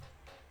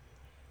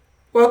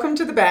Welcome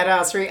to the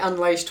Badassery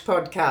Unleashed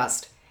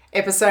podcast,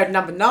 episode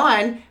number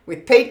 9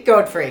 with Pete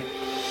Godfrey.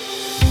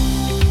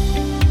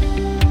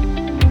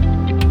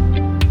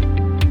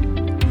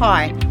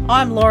 Hi,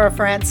 I'm Laura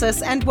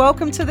Francis and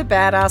welcome to the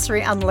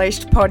Badassery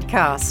Unleashed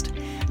podcast,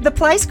 the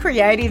place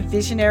creative,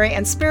 visionary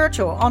and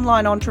spiritual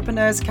online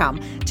entrepreneurs come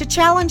to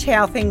challenge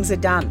how things are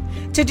done,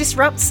 to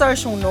disrupt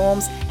social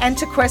norms and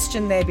to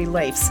question their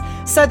beliefs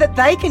so that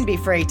they can be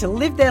free to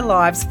live their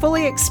lives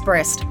fully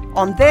expressed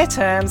on their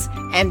terms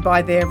and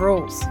by their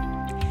rules.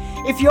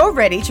 If you're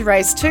ready to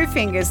raise two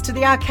fingers to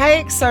the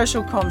archaic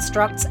social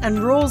constructs and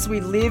rules we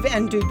live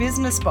and do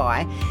business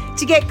by,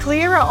 to get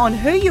clearer on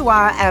who you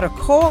are at a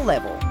core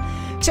level,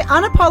 to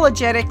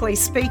unapologetically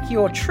speak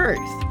your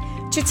truth,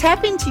 to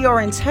tap into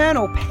your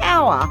internal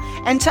power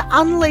and to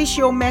unleash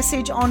your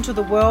message onto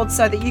the world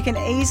so that you can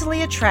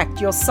easily attract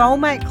your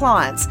soulmate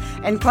clients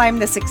and claim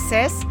the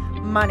success,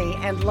 money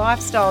and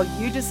lifestyle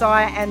you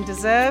desire and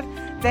deserve,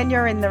 then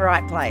you're in the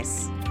right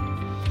place.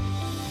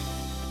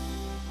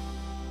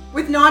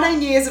 With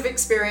 19 years of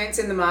experience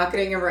in the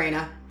marketing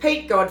arena,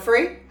 Pete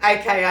Godfrey,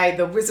 aka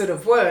the Wizard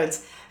of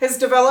Words, has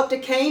developed a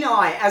keen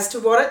eye as to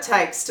what it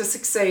takes to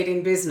succeed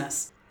in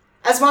business.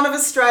 As one of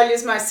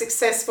Australia's most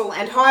successful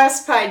and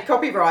highest paid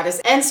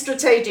copywriters and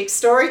strategic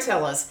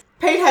storytellers,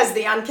 Pete has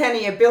the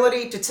uncanny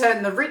ability to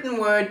turn the written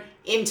word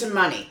into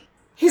money.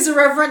 His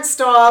irreverent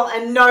style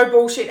and no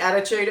bullshit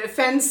attitude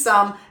offends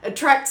some,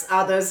 attracts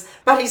others,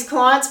 but his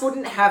clients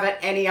wouldn't have it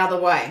any other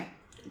way.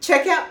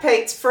 Check out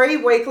Pete's free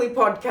weekly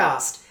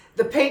podcast,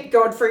 The Pete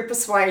Godfrey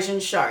Persuasion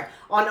Show,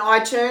 on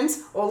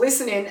iTunes or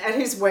listen in at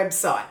his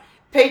website,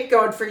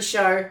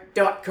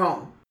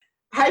 petegodfreyshow.com.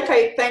 Hey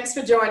Pete, thanks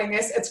for joining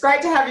us. It's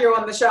great to have you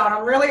on the show and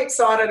I'm really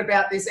excited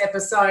about this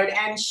episode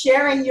and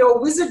sharing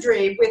your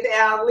wizardry with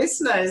our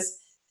listeners.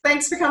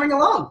 Thanks for coming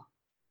along.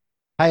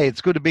 Hey,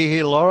 it's good to be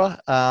here, Laura.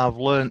 I've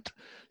learnt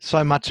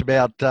so much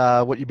about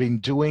what you've been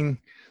doing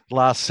the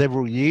last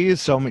several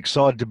years, so I'm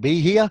excited to be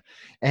here.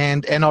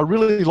 And I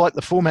really like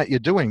the format you're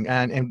doing.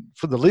 And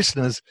for the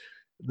listeners,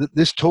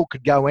 this talk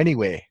could go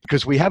anywhere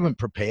because we haven't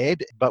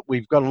prepared, but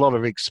we've got a lot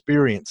of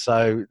experience.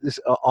 So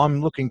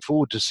I'm looking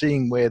forward to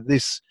seeing where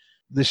this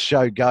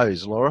show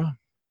goes, Laura.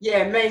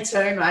 Yeah, me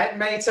too, mate.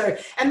 Me too.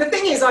 And the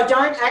thing is, I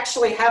don't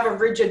actually have a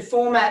rigid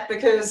format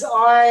because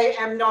I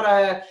am not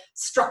a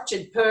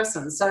structured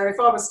person. So if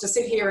I was to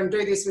sit here and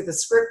do this with a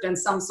script and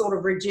some sort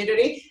of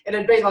rigidity,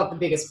 it'd be like the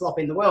biggest flop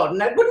in the world.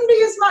 And it wouldn't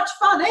be as much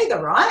fun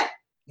either, right?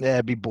 Yeah,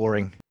 it'd be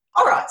boring.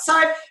 All right.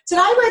 So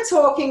today we're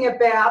talking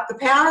about the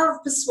power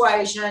of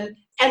persuasion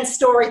and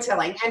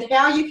storytelling and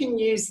how you can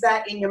use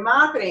that in your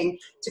marketing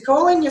to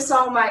call in your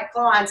soulmate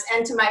clients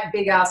and to make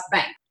big ass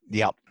bank.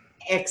 Yep.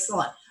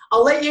 Excellent.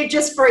 I'll let you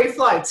just free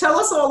flow. Tell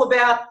us all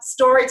about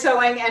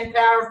storytelling and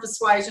power of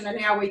persuasion and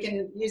how we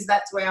can use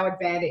that to our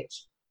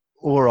advantage.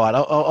 All right.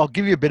 I'll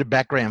give you a bit of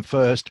background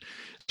first.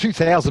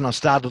 2000, I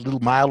started a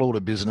little mail order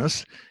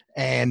business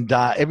and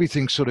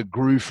everything sort of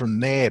grew from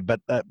there.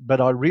 But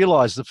I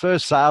realized the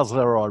first sales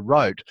letter I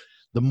wrote,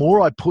 the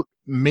more I put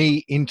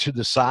me into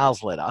the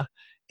sales letter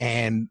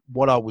and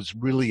what I was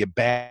really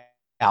about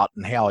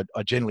and how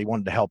I generally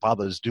wanted to help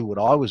others do what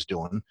I was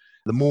doing,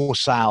 the more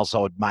sales I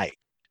would make.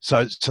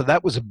 So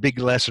that was a big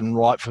lesson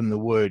right from the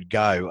word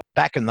go.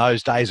 Back in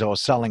those days, I was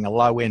selling a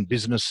low-end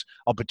business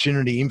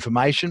opportunity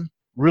information.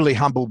 Really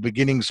humble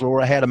beginnings,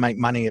 Laura, how to make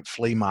money at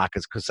flea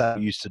markets, because that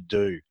I used to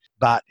do.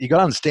 But you got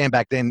to understand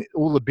back then,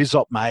 all the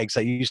BizOp mags,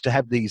 they used to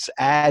have these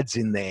ads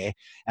in there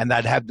and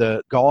they'd have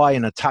the guy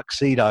in a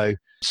tuxedo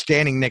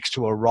standing next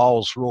to a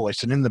Rolls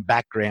Royce and in the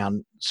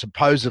background,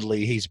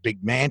 supposedly his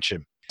big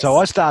mansion. So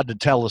I started to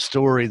tell the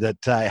story that,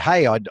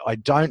 hey, I've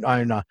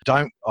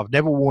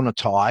never worn a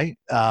tie,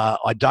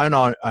 I don't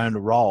own a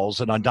Rolls,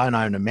 and I don't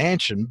own a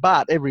mansion,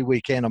 but every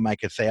weekend I make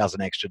 $1,000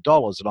 extra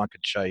and I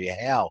could show you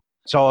how.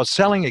 So I was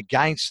selling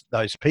against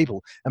those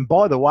people. And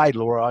by the way,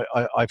 Laura,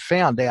 I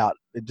found out,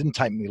 it didn't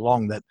take me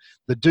long, that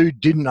the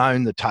dude didn't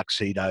own the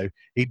tuxedo,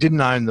 he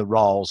didn't own the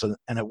Rolls, and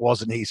it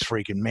wasn't his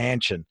freaking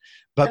mansion.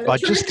 But the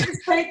truth is,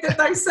 Pete, that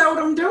they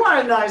seldom do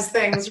own those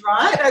things,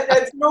 right?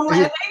 It's normally,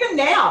 and even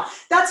now,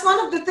 that's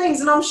one of the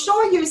things, and I'm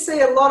sure you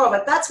see a lot of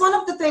it, that's one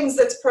of the things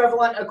that's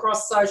prevalent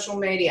across social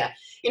media.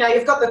 You know,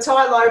 you've got the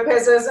Tai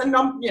Lopez's, and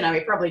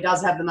he probably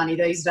does have the money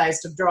these days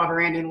to drive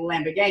around in a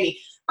Lamborghini.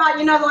 But,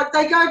 like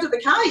they go to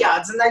the car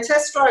yards and they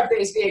test drive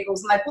these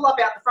vehicles and they pull up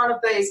out the front of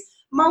these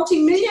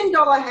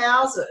multi-million-dollar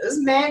houses,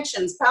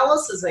 mansions,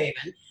 palaces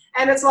even.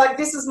 And it's like,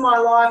 this is my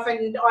life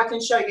and I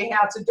can show you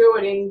how to do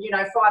it in,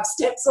 5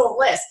 steps or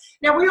less.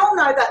 Now, we all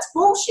know that's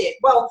bullshit.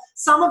 Well,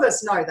 some of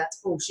us know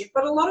that's bullshit,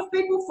 but a lot of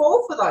people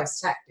fall for those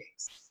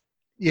tactics.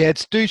 Yeah,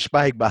 it's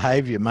douchebag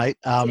behavior, mate.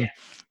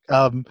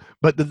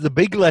 But the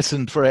big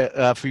lesson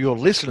for your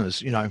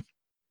listeners,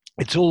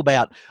 it's all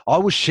about, I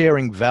was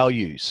sharing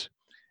values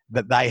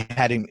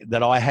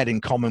that I had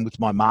in common with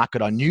my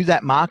market. I knew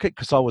that market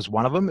because I was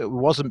one of them. It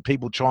wasn't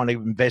people trying to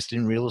invest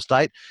in real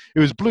estate.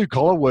 It was blue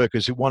collar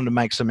workers who wanted to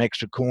make some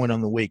extra coin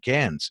on the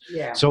weekends.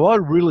 Yeah. So I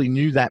really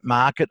knew that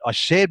market. I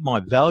shared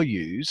my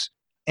values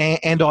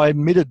And I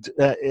admitted,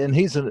 and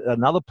here's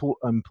another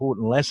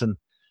important lesson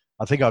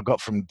I think I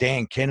got from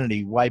Dan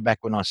Kennedy way back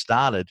when I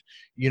started,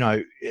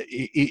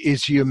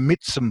 is you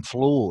admit some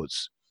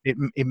flaws.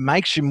 It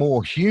makes you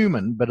more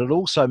human, but it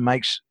also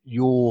makes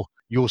your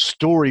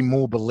story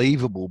more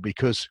believable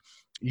because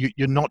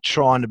you're not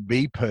trying to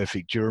be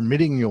perfect. You're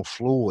admitting your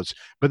flaws.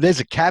 But there's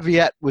a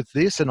caveat with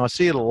this, and I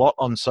see it a lot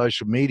on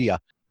social media.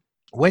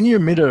 When you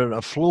admit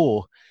a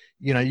flaw,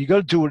 you got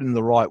to do it in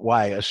the right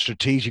way, a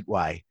strategic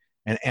way.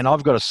 And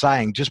I've got a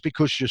saying, just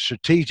because you're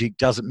strategic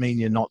doesn't mean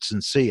you're not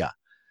sincere.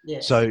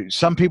 Yes. So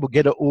some people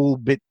get it all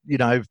bit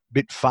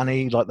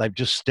funny, like they've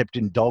just stepped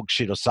in dog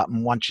shit or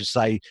something once you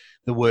say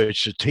the word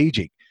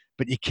strategic.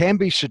 But you can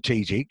be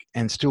strategic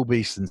and still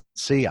be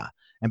sincere.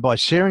 And by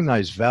sharing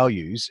those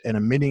values and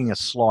admitting a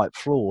slight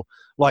flaw,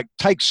 like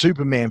take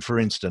Superman, for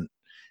instance,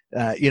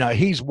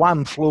 his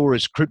one flaw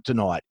is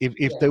kryptonite.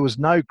 If there was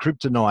no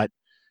kryptonite,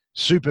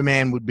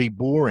 Superman would be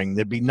boring.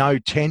 There'd be no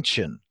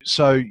tension.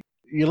 So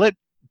you let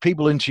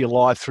people into your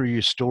life through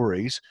your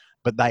stories,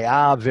 but they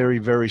are very,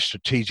 very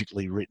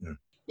strategically written.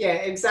 Yeah,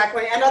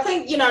 exactly. And I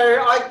think, I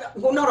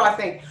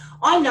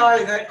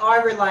know that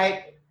I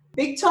relate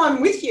big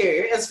time with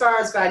you as far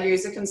as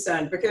values are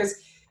concerned, because,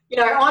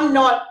 I'm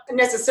not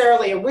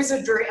necessarily a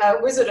wizard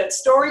at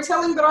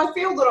storytelling, but I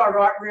feel that I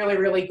write really,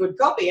 really good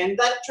copy, and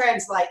that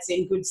translates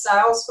in good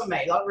sales for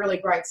me, like really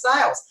great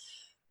sales.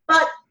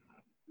 But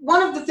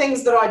one of the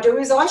things that I do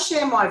is I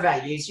share my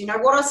values,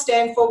 what I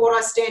stand for, what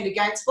I stand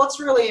against, what's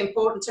really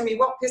important to me,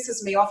 what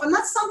pisses me off. And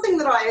that's something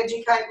that I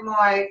educate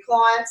my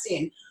clients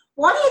in.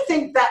 Why do you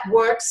think that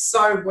works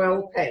so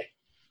well, Pete?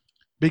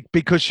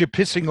 Because you're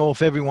pissing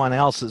off everyone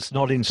else that's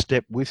not in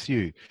step with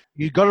you.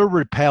 You've got to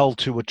repel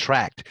to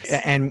attract.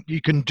 And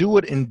you can do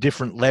it in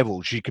different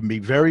levels. You can be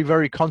very,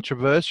 very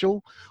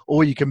controversial,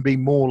 or you can be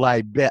more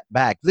laid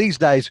back. These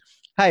days,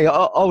 hey,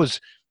 I was,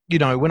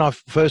 when I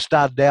first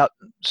started the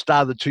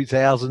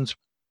 2000s,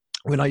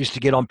 when I used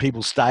to get on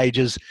people's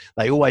stages,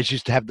 they always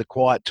used to have the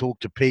quiet talk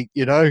to Pete,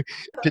 just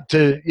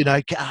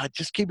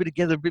keep it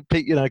together a bit,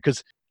 Pete,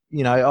 because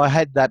I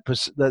had that.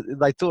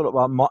 They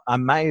thought I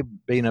may have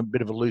been a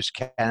bit of a loose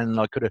cannon.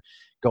 I could have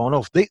gone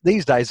off.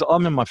 These days,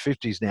 I'm in my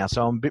 50s now,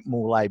 so I'm a bit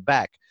more laid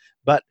back.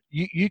 But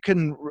you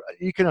can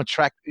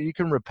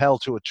repel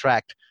to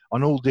attract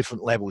on all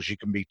different levels. You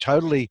can be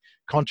totally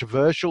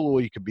controversial, or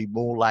you can be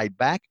more laid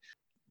back.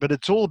 But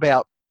it's all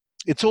about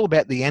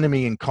the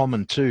enemy in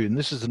common too. And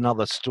this is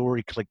another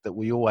story click that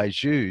we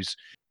always use.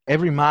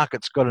 Every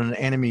market's got an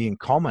enemy in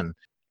common,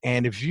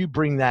 and if you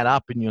bring that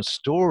up in your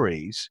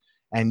stories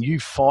and you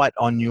fight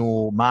on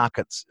your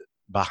market's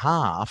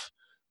behalf,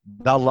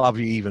 they'll love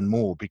you even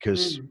more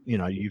because,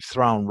 you've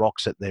thrown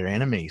rocks at their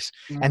enemies.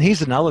 And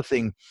here's another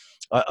thing.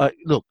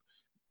 Look,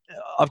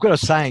 I've got a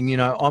saying,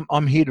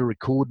 I'm here to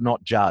record,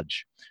 not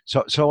judge.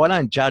 So I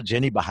don't judge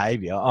any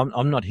behavior.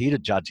 I'm not here to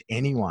judge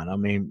anyone. I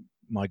mean,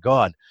 my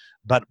God.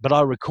 But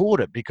I record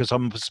it because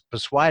I'm a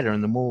persuader,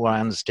 and the more I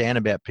understand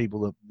about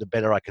people, the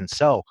better I can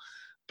sell.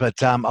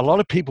 But a lot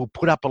of people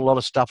put up a lot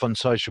of stuff on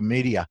social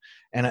media,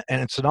 and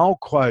it's an old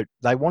quote.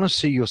 They want to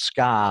see your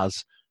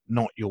scars,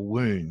 not your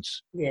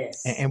wounds. Yes.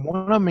 And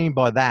what I mean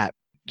by that,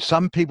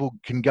 some people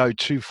can go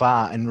too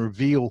far and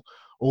reveal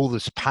all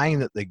this pain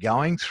that they're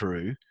going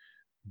through,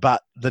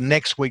 but the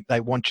next week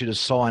they want you to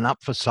sign up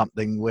for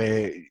something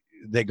where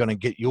they're going to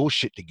get your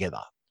shit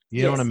together.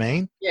 You know what I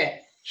mean? Yeah.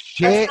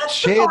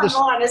 That's the fine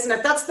line, isn't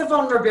it? That's the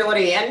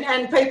vulnerability,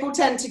 and people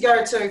tend to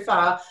go too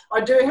far. I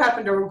do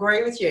happen to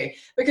agree with you,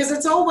 because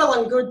it's all well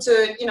and good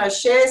to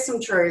share some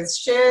truths,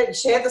 share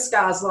the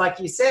scars, like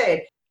you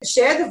said,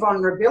 share the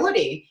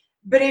vulnerability.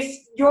 But if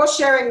you're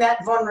sharing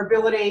that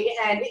vulnerability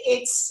and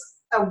it's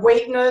a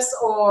weakness,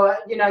 or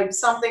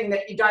something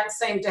that you don't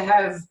seem to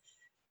have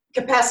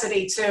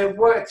capacity to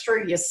work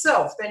through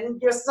yourself, then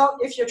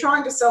if you're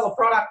trying to sell a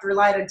product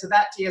related to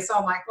that to your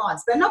soulmate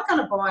clients, they're not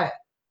going to buy it.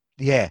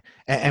 Yeah,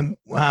 and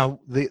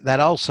that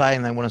old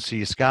saying, they want to see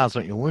your scars,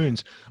 not your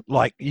wounds.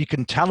 Like, you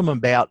can tell them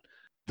about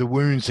the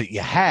wounds that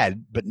you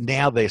had, but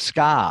now they're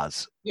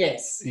scars.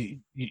 Yes.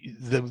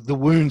 The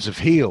wounds have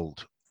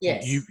healed.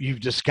 Yes.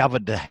 You've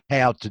discovered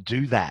how to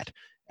do that,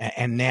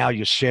 and now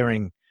you're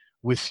sharing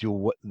with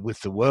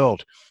the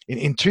world.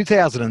 In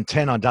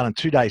 2010, I'd done a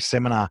 2-day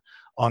seminar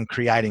on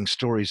creating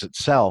stories that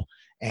sell,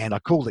 and I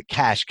called it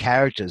Cash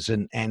Characters,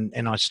 and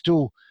I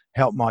still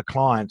help my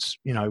clients,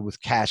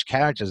 with cash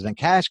characters. And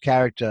cash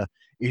character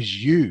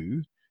is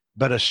you,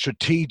 but a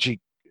strategic,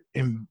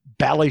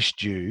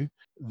 embellished you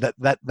that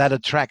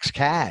attracts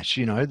cash.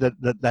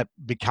 That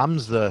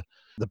becomes the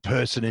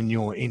person in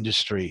your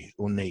industry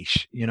or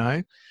niche.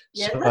 Yeah,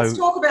 so, let's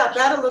talk about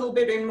that a little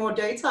bit in more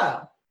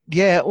detail.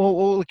 Yeah,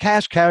 well, the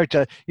cash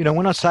character,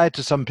 when I say it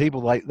to some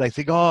people, they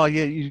think, oh,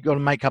 yeah, you've got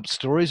to make up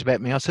stories about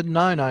me. I said,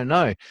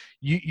 no.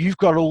 You've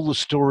got all the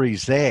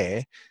stories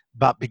there.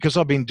 But because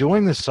I've been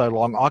doing this so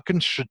long, I can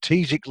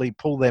strategically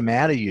pull them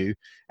out of you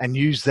and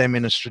use them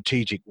in a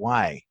strategic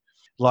way.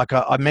 Like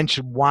I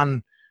mentioned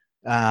one,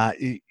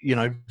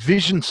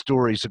 vision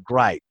stories are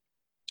great,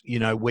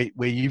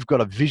 where you've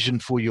got a vision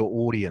for your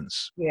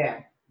audience.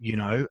 Yeah.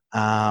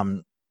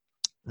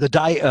 The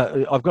day,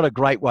 I've got a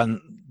great one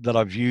that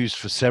I've used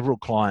for several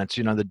clients,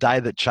 the day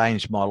that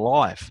changed my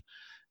life.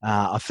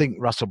 I think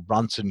Russell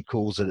Brunson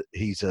calls it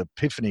his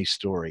epiphany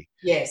story,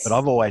 but Yes.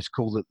 I've always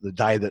called it the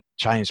day that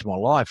changed my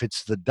life.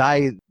 It's the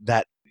day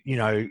that,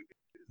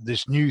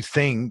 this new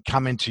thing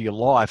come into your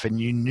life and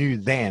you knew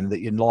then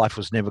that your life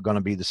was never going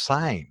to be the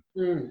same.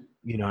 Mm.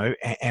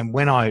 And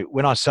when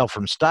I sell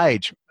from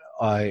stage,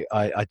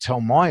 I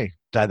tell my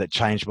day that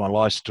changed my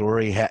life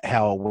story,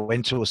 how I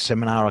went to a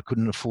seminar, I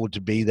couldn't afford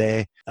to be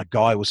there. A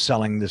guy was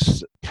selling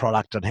this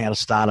product on how to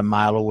start a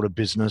mail order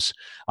business.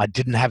 I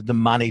didn't have the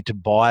money to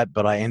buy it,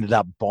 but I ended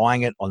up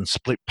buying it on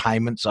split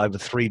payments over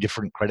 3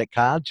 different credit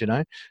cards,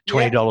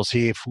 $20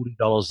 here,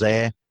 $40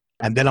 there.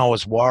 And then I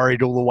was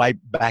worried all the way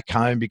back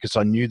home because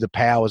I knew the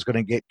power was going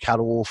to get cut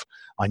off.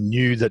 I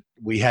knew that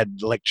we had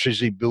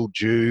electricity bill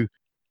due.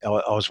 I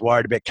was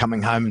worried about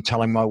coming home and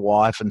telling my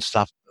wife and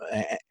stuff.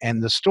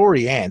 And the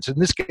story ends,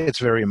 and this gets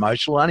very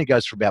emotional. It only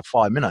goes for about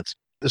 5 minutes.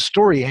 The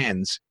story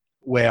ends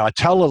where I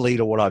tell the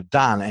leader what I've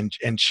done,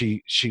 and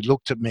she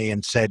looked at me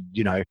and said,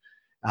 you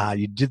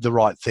did the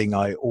right thing.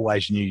 I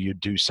always knew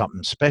you'd do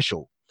something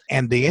special.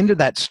 And the end of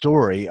that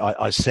story,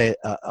 I said,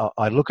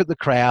 I look at the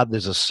crowd.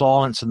 There's a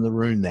silence in the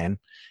room then,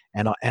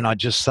 and I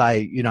just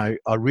say,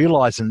 I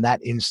realize in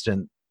that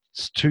instant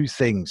 2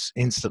 things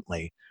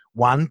instantly.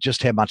 1,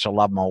 just how much I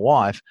love my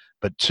wife,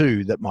 but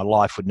 2, that my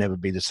life would never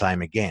be the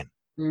same again.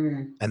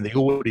 Mm. And the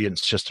audience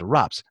just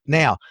erupts.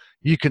 Now,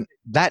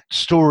 that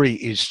story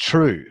is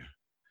true,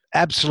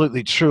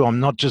 absolutely true. I'm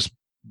not just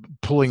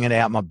pulling it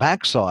out my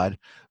backside,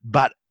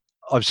 but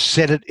I've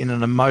said it in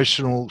an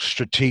emotional,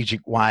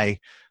 strategic way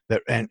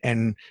that,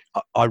 and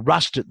I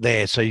rushed it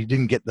there, so you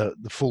didn't get the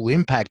full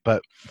impact.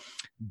 But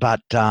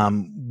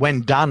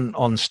when done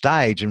on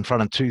stage in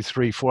front of 200,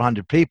 300,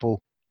 400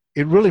 people,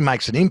 it really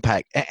makes an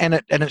impact, and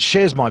it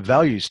shares my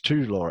values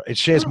too, Laura. It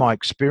shares my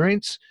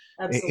experience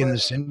in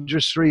this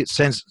industry. It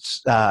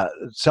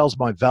sells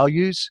my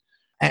values,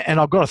 and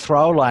I've got a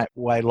throwaway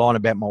line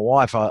about my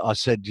wife. I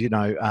said,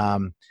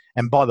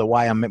 and by the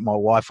way, I met my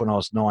wife when I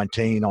was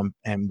 19,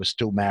 and we're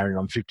still married.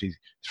 I'm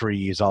 53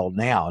 years old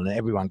now, and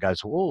everyone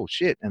goes, "Oh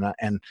shit!" And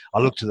I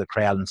look to the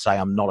crowd and say,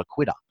 "I'm not a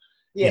quitter,"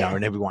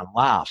 and everyone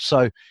laughs.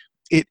 So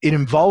it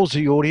involves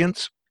the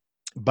audience.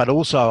 But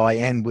also I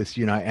end with,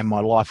 and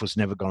my life was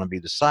never going to be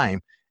the same.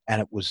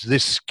 And it was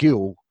this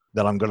skill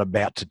that I'm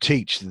about to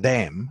teach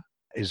them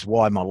is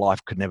why my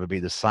life could never be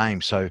the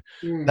same. So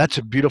that's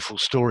a beautiful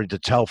story to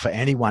tell for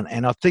anyone.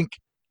 And I think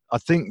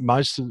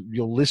most of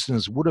your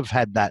listeners would have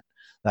had that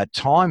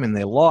time in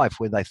their life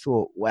where they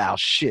thought, wow,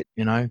 shit,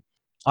 I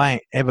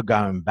ain't ever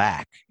going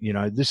back.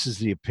 This is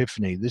the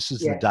epiphany. This is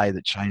the day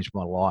that changed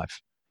my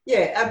life.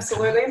 Yeah,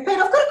 absolutely. And Pete,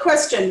 I've got a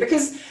question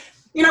because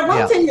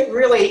one thing that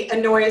really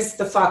annoys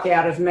the fuck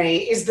out of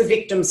me is the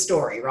victim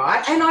story,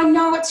 right? And I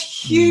know it's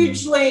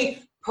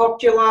hugely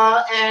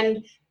popular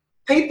and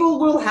people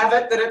will have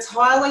it that it's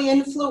highly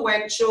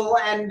influential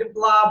and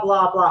blah,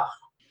 blah, blah.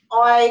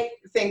 I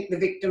think the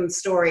victim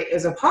story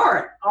is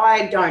abhorrent.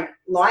 I don't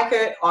like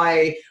it.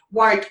 I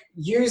won't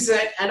use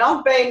it. And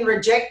I've been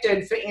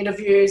rejected for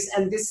interviews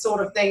and this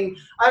sort of thing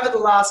over the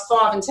last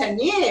 5 and 10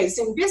 years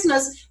in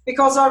business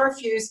because I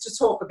refuse to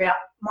talk about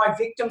my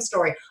victim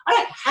story. I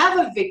don't have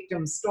a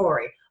victim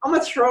story. I'm a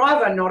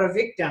thriver, not a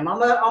victim.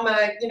 I'm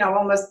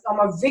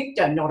a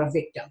victor, not a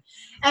victim.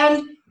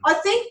 And I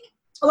think,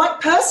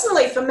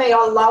 personally for me,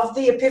 I love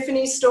the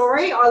epiphany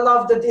story. I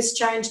love the this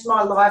changed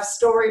my life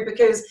story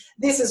because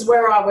this is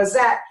where I was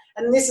at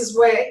and this is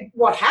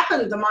what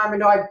happened the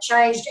moment I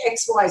changed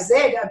X, Y,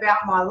 Z about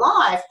my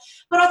life.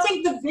 But I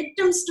think the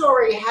victim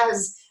story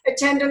has a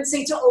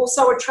tendency to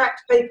also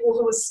attract people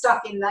who are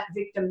stuck in that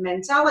victim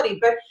mentality.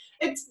 But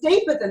it's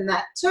deeper than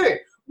that too.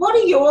 What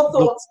are your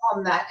thoughts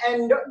on that?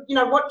 And,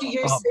 what do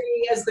you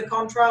see as the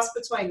contrast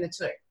between the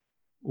two?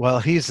 Well,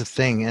 here's the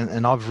thing,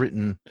 and I've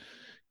written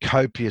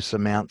copious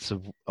amounts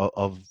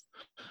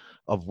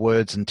of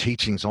words and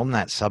teachings on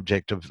that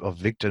subject of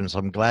victims.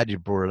 I'm glad you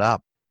brought it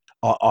up.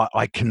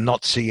 I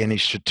cannot see any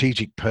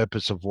strategic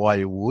purpose of why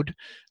you would.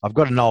 I've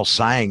got an old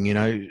saying,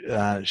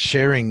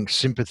 sharing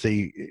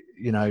sympathy,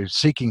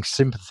 seeking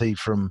sympathy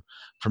from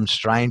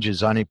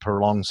strangers only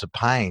prolongs the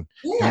pain.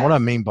 Yeah. And what I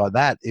mean by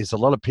that is a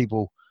lot of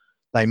people,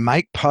 they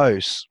make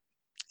posts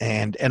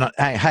and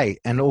hey,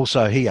 and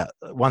also here,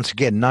 once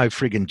again, no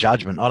friggin'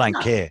 judgment. I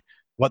don't care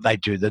what they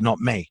do. They're not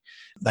me.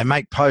 They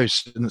make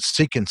posts and it's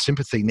seeking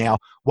sympathy. Now,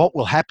 what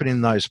will happen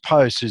in those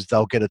posts is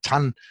they'll get a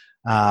ton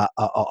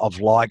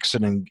of likes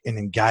and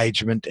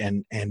engagement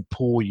and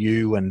pour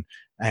you and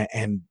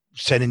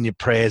send in your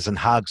prayers and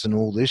hugs and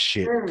all this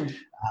shit.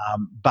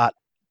 But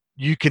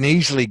you can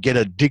easily get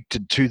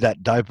addicted to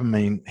that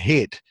dopamine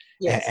hit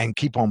and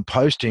keep on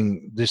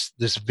posting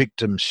this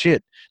victim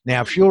shit.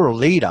 Now, if you're a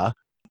leader,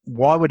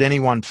 why would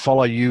anyone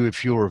follow you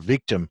if you're a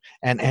victim?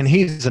 And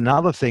here's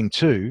another thing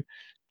too.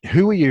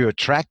 Who are you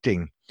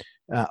attracting?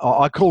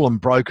 I call them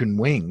broken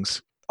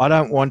wings. I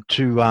don't want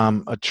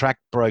to attract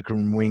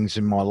broken wings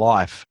in my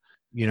life.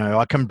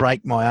 I can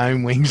break my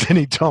own wings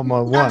anytime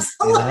I want.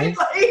 Absolutely.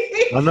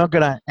 I'm not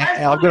going to,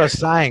 I've got a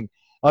saying,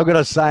 I've got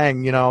a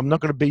saying, I'm not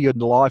going to be your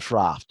life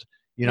raft.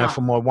 No.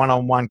 For my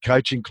one-on-one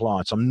coaching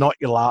clients, I'm not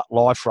your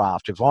life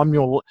raft.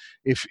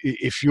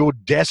 If you're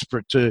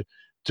desperate to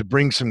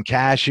bring some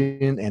cash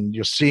in and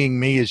you're seeing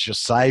me as your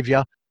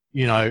savior,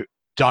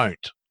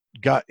 don't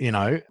go.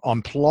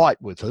 I'm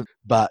polite with it,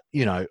 but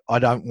I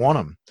don't want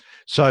them.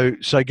 So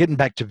getting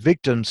back to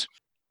victims,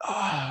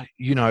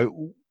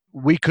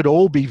 we could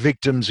all be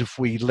victims if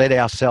we let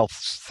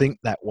ourselves think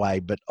that way.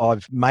 But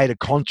I've made a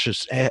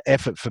conscious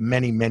effort for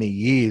many, many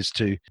years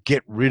to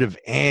get rid of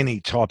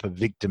any type of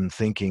victim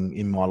thinking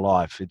in my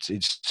life.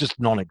 It's just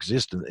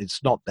non-existent.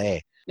 It's not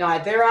there. No,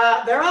 there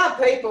are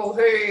people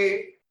who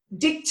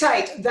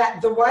dictate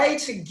that the way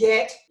to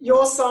get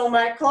your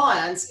soulmate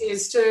clients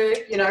is to,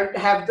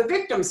 have the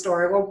victim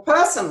story. Well,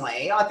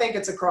 personally, I think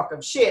it's a crock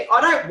of shit.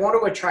 I don't want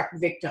to attract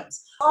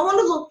victims. I want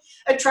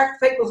to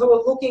attract people who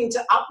are looking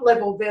to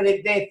up-level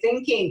their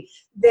thinking,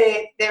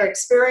 their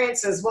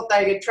experiences, what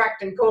they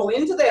attract and call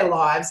into their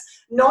lives,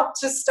 not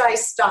to stay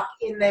stuck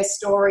in their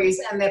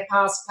stories and their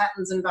past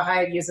patterns and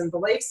behaviours and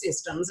belief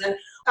systems. And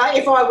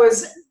if I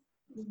was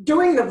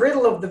doing the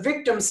riddle of the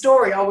victim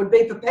story, I would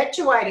be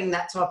perpetuating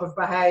that type of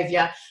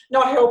behaviour,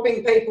 not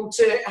helping people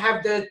to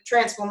have the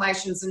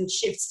transformations and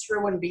shifts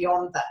through and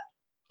beyond that.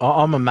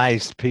 I'm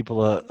amazed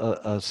people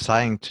are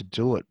saying to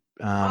do it.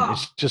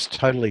 It's just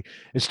totally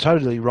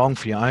wrong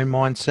for your own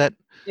mindset.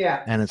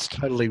 Yeah. And it's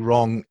totally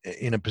wrong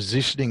in a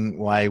positioning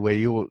way where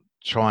you're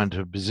trying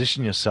to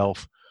position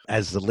yourself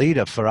as the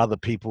leader for other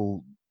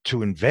people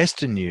to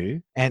invest in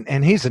you.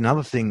 And here's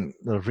another thing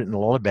that I've written a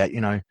lot about,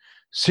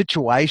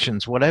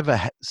 situations, whatever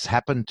has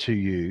happened to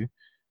you,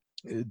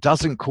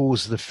 doesn't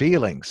cause the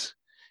feelings.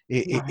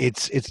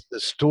 It's the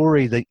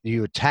story that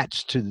you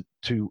attach to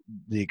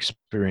the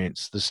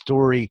experience, the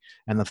story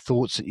and the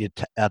thoughts that you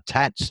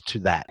attach to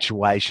that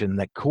situation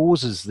that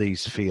causes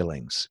these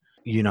feelings.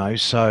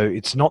 So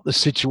it's not the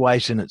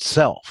situation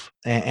itself,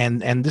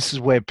 and this is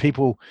where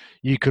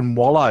you can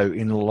wallow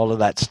in a lot of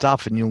that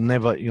stuff, and you'll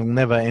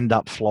never end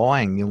up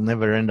flying. You'll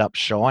never end up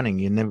shining.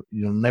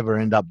 You'll never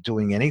end up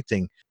doing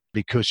anything,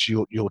 because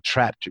you're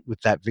trapped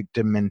with that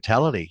victim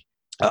mentality.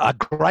 A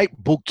great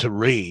book to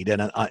read,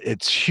 and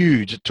it's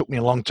huge. It took me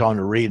a long time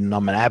to read, and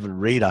I'm an avid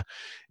reader,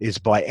 is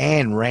by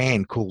Ayn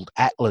Rand, called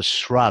Atlas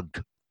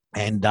Shrugged.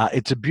 And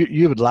it's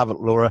you would love it,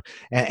 Laura.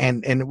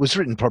 And it was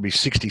written probably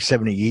 60,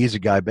 70 years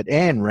ago. But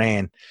Ayn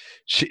Rand,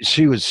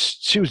 she was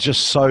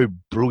just so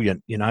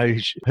brilliant.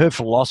 Her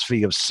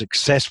philosophy of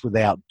success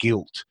without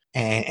guilt,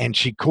 and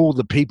she called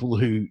the people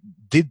who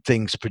did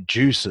things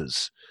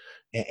producers,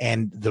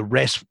 and the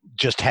rest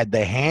just had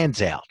their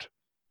hands out.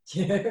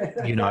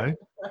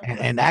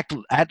 And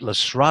Atlas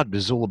Shrugged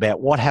is all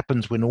about what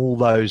happens when all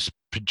those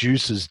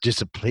producers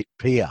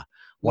disappear.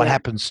 What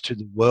happens to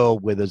the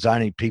world where there's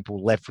only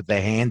people left with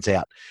their hands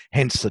out?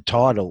 Hence the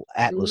title,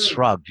 Atlas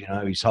Shrugged.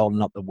 He's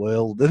holding up the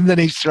world and then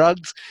he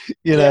shrugs,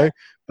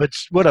 But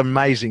what an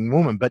amazing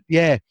woman. But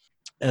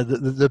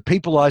the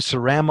people I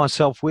surround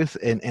myself with,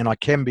 and I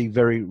can be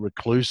very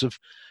reclusive,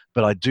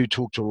 but I do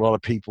talk to a lot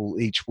of people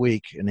each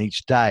week and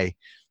each day,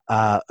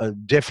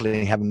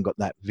 definitely haven't got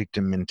that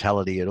victim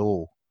mentality at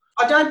all.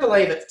 I don't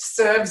believe it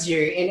serves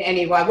you in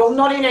any way. Well,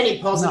 not in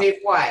any positive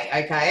way,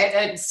 okay?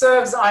 It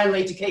serves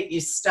only to keep you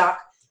stuck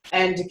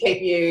and to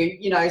keep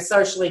you,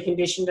 socially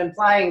conditioned and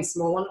playing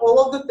small, and all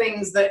of the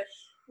things that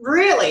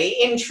really,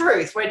 in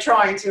truth, we're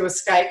trying to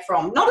escape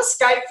from. Not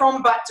escape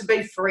from, but to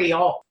be free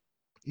of.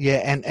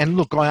 Yeah, and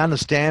look, I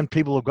understand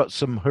people have got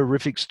some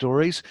horrific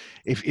stories.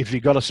 If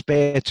you've got a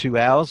spare 2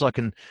 hours, I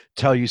can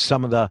tell you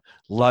some of the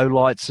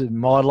lowlights in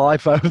my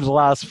life over the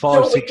last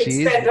 5, 6 years.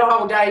 We could spend a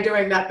whole day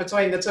doing that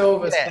between the two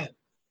of us.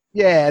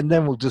 Yeah, and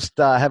then we'll just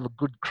have a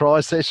good cry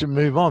session,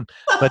 move on.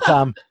 But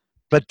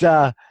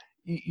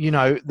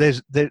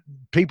there's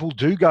people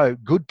do go.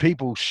 Good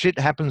people, shit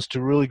happens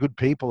to really good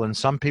people, and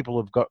some people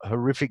have got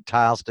horrific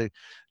tales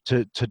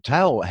to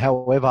tell.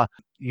 However,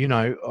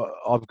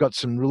 I've got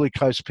some really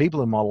close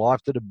people in my life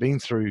that have been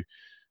through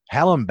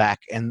hell and back,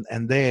 and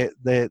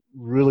they're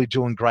really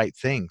doing great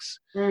things.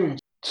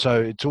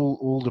 So it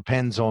all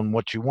depends on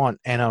what you want.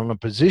 And on the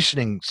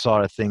positioning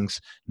side of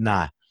things,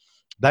 nah.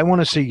 They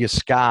want to see your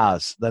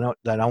scars. They don't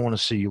want to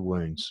see your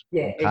wounds.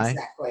 Yeah, okay?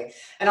 Exactly.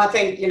 And I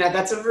think,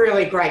 that's a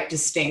really great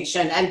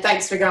distinction. And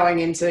thanks for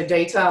going into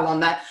detail on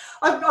that.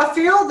 I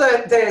feel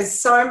that there's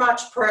so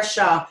much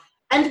pressure.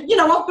 And,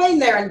 I've been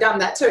there and done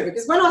that too,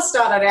 because when I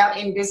started out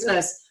in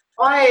business,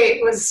 I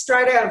was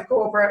straight out of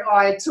corporate.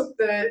 I took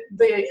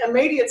the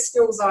immediate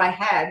skills I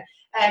had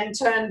and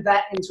turned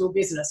that into a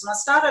business. And I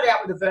started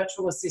out with a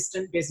virtual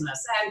assistant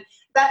business, and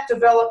that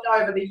developed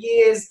over the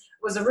years.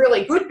 Was a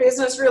really good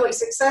business, really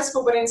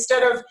successful, but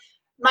instead of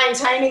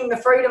maintaining the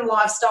freedom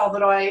lifestyle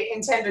that I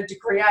intended to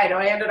create,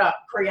 I ended up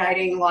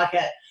creating like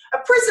a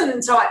prison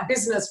type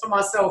business for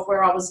myself,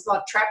 where I was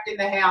like trapped in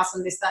the house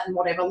and this, that, and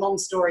whatever. Long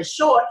story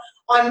short,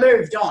 I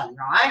moved on,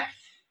 right?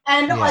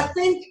 And I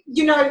think,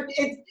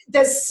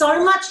 there's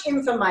so much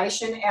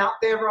information out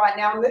there right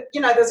now, and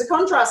there's a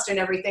contrast in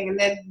everything. And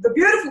the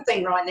beautiful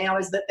thing right now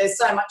is that there's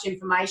so much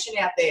information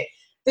out there.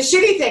 The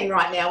shitty thing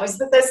right now is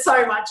that there's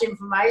so much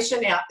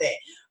information out there.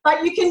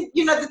 But you can,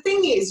 the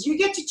thing is, you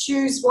get to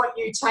choose what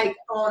you take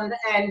on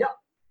and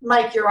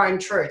make your own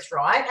truth,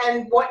 right?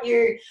 And what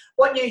you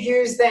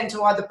use then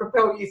to either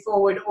propel you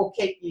forward or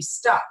keep you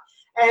stuck.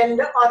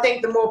 And I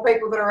think the more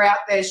people that are out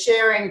there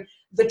sharing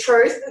the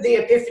truth, the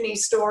epiphany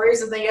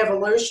stories and the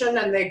evolution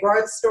and their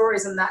growth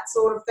stories and that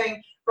sort of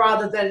thing,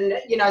 rather than,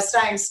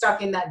 staying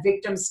stuck in that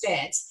victim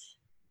stance,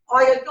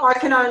 I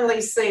can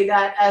only see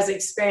that as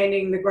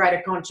expanding the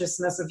greater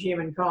consciousness of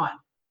humankind.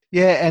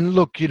 Yeah, and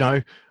look,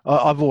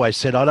 I've always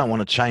said I don't want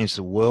to change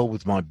the world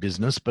with my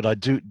business, but I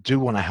do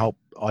want to help.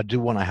 I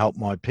do want to help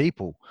my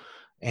people,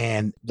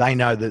 and they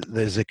know that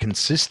there's a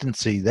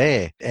consistency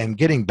there. And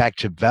getting back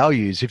to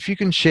values, if you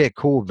can share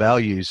core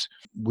values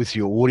with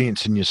your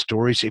audience and your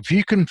stories, if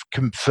you can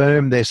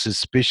confirm their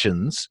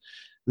suspicions,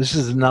 this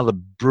is another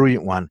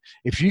brilliant one.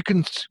 If you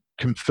can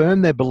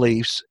confirm their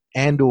beliefs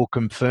and or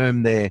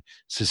confirm their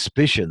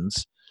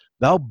suspicions,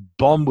 they'll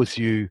bond with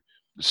you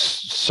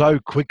so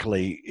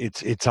quickly.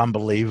 It's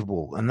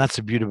unbelievable. And that's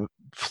the beautiful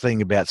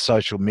thing about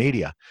social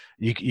media.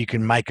 You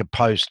can make a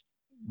post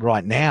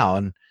right now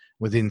and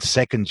within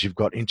seconds you've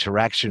got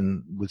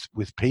interaction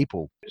with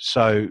people.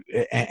 So,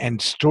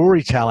 and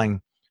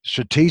storytelling,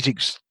 strategic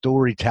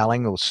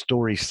storytelling or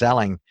story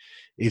selling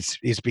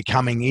is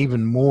becoming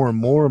even more and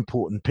more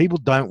important. People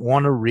don't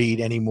want to read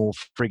any more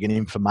friggin'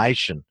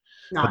 information.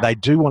 No. But they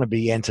do want to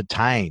be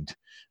entertained.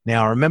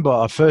 Now, I remember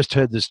I first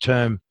heard this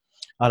term,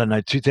 I don't know,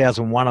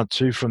 2001 or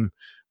two from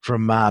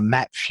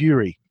Matt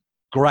Fury,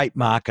 great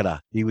marketer.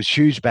 He was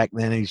huge back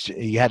then.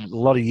 He had a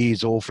lot of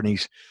years off and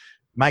he's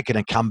making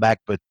a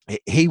comeback, but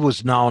he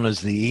was known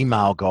as the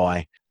email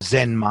guy,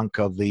 Zen monk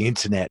of the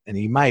internet, and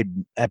he made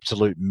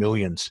absolute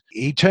millions.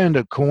 He turned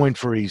a coin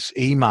for his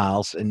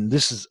emails, and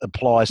this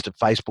applies to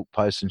Facebook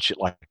posts and shit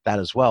like that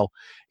as well,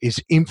 is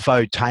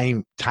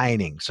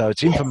infotaining. So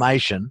it's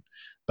information,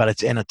 but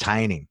it's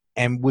entertaining.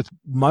 And with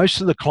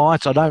most of the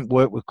clients, I don't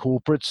work with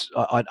corporates.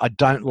 I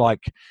don't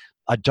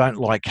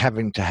like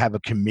having to have a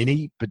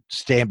committee but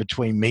stand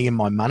between me and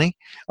my money.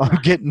 I'm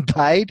getting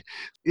paid.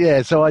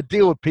 Yeah, so I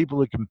deal with people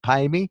who can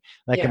pay me.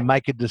 They can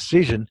make a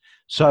decision.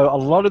 So a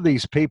lot of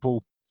these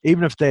people,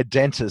 even if they're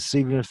dentists,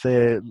 even if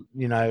they're,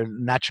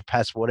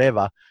 naturopaths,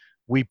 whatever,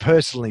 we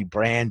personally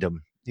brand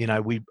them.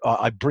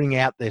 I bring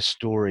out their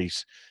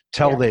stories,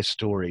 tell their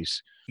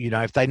stories.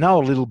 If they know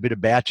a little bit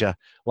about you,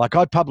 like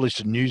I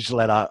published a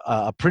newsletter,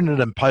 a printed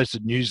and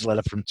posted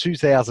newsletter from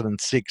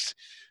 2006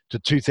 to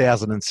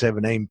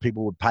 2017.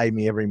 People would pay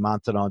me every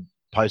month and I'd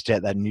post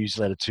out that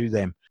newsletter to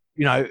them.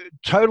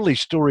 Totally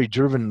story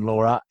driven,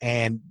 Laura,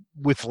 and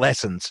with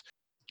lessons.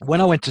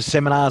 When I went to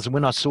seminars and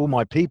when I saw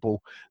my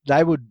people,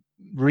 they would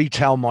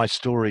retell my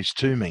stories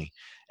to me.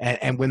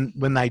 And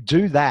when they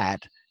do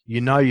that,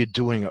 you're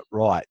doing it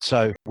right.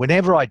 So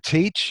whenever I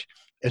teach,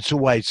 it's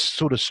always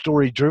sort of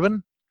story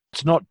driven.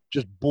 It's not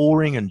just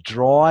boring and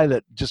dry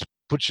that just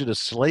puts you to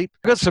sleep.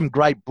 I've got some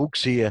great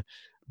books here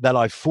that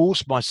I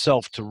force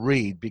myself to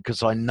read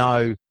because I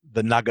know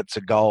the nuggets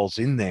of goals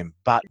in them,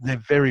 but they're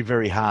very,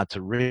 very hard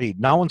to read.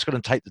 No one's going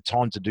to take the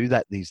time to do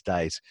that these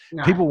days.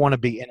 No. People want to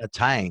be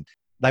entertained.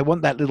 They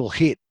want that little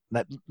hit,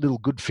 that little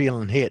good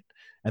feeling hit,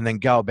 and then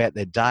go about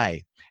their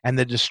day. And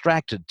they're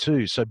distracted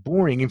too. So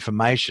boring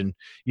information,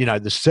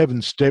 the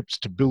 7 steps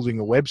to building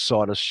a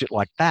website or shit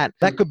like that,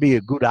 that could be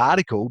a good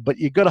article, but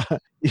you got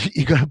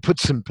to put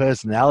some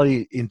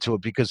personality into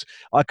it, because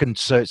I can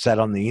search that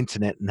on the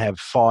internet and have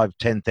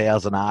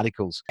 5,000-10,000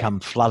 articles come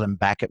flooding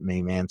back at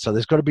me, man. So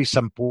there's got to be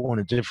some point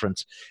of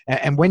difference.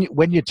 And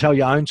when you tell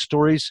your own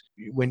stories,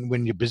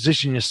 when you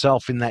position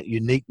yourself in that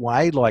unique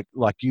way,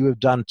 like you have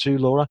done too,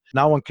 Laura,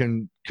 no one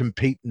can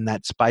compete in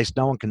that space.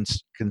 No one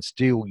can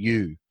steal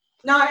you.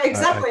 No,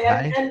 exactly.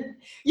 Okay. And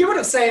you would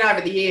have seen over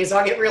the years,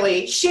 I get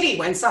really shitty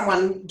when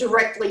someone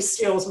directly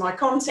steals my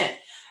content.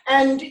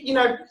 And,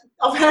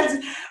 I've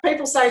had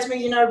people say to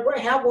me,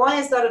 why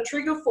is that a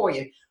trigger for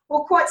you?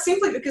 Well, quite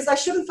simply because they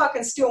shouldn't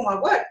fucking steal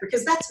my work,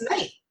 because that's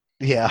me.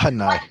 Yeah, I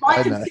know. I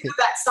consider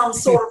that some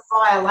sort of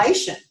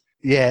violation.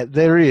 Yeah,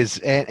 there is.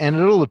 And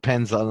it all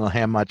depends on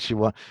how much you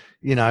want.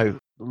 A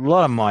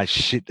lot of my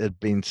shit had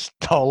been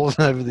stolen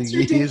over the years.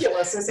 It's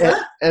ridiculous, isn't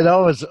it? And I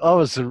was,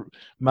 for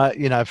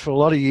a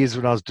lot of years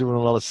when I was doing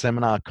a lot of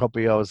seminar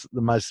copy, I was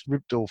the most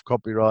ripped off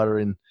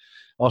copywriter in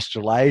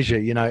Australasia,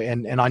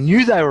 and I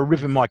knew they were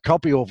ripping my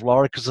copy off,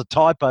 Laura, because the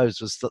typos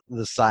was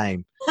the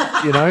same,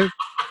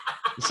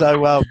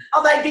 So,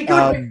 they'd be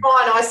good with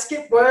mine. I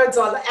skip words,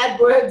 I add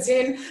words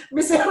in,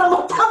 miss out on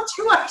my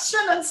punctuation,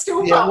 and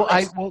still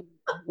publish.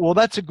 Well,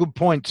 that's a good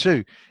point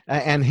too.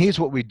 And here's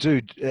what we do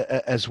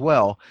as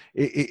well: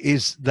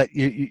 is that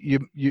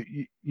you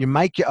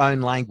make your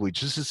own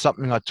language. This is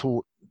something I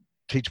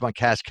teach my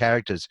cast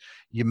characters.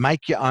 You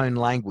make your own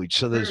language.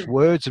 So there's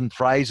words and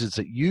phrases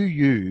that you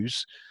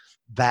use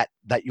that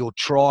your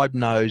tribe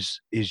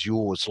knows is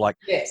yours. Like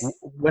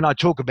when I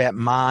talk about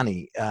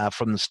Marnie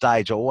from the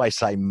stage, I always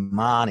say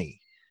Marnie.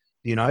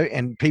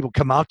 And people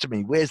come up to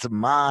me, where's the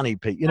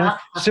Marnie, Pete?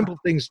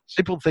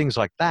 Simple things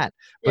like that.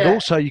 But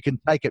also you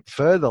can take it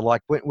further.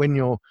 Like when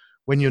you're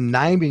when you're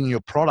naming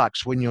your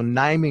products, when you're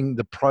naming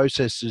the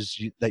processes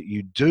that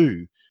you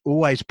do,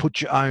 always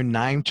put your own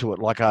name to it.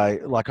 Like I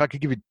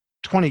could give you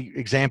 20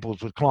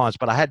 examples with clients,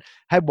 but I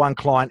had one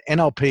client,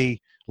 NLP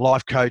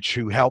life coach,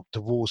 who helped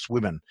divorced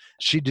women.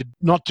 She did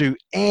not do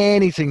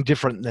anything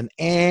different than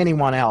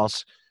anyone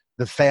else,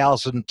 the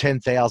 1,000,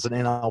 10,000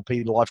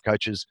 NLP life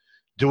coaches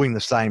doing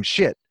the same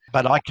shit.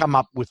 But I come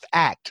up with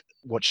ACT.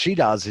 What she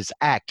does is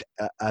ACT,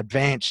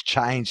 Advanced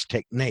Change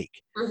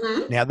Technique.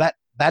 Mm-hmm. Now that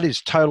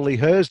is totally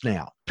hers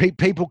now.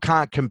 People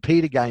can't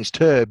compete against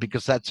her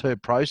because that's her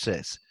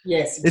process.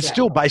 Yes, exactly. It's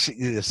still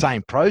basically the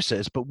same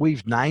process, but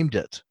we've named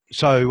it.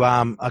 So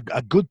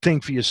a good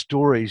thing for your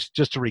stories,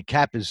 just to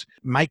recap, is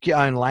make your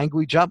own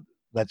language up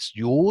that's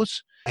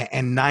yours,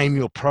 and name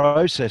your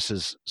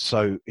processes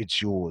so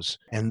it's yours.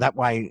 And that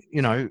way,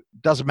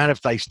 doesn't matter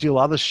if they steal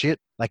other shit.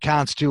 They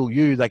can't steal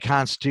you. They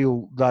can't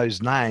steal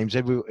those names.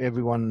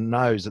 Everyone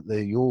knows that they're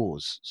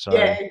yours. So,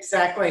 yeah,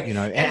 exactly.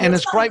 And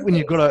it's great when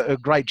you've got a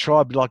great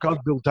tribe. Like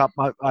I've built up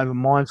over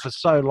mine for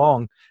so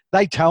long.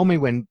 They tell me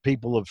when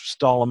people have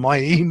stolen my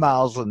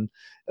emails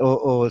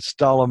or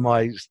stolen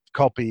my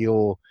copy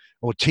or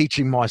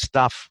teaching my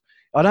stuff.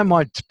 I don't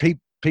mind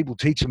people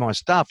teaching my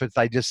stuff if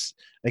they just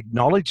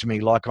acknowledge me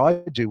like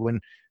I do. When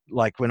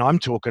I'm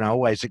talking, I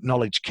always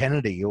acknowledge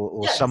Kennedy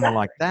or someone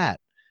like that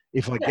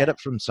if I get it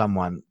from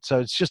someone. So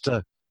it's just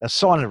a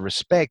sign of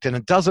respect, and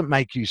it doesn't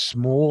make you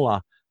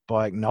smaller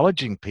by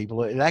acknowledging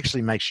people. It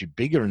actually makes you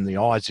bigger in the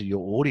eyes of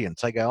your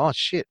audience. They go, oh,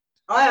 shit.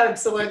 I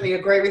absolutely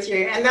agree with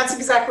you. And that's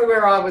exactly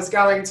where I was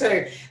going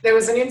to. There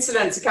was an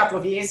incident a couple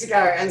of years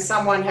ago, and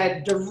someone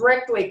had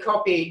directly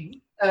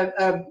copied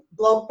a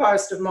blog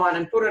post of mine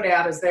and put it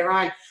out as their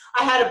own.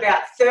 I had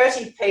about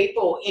 30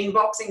 people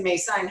inboxing me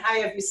saying,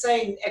 hey, have you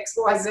seen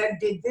XYZ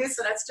did this?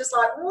 And it's just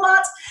like,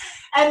 what?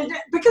 And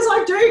because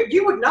I do,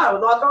 you would know,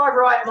 like I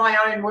write my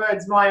own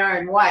words my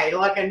own way,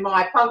 like, and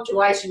my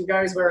punctuation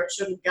goes where it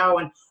shouldn't go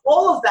and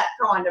all of that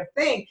kind of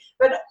thing.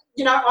 But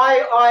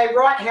I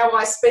write how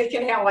I speak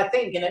and how I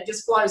think, and it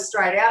just flows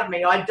straight out of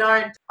me. I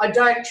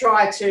don't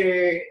try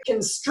to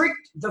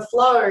constrict the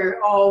flow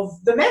of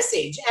the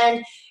message.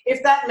 And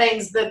if that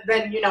means that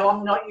then,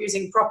 I'm not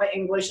using proper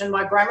English and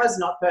my grammar's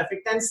not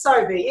perfect, then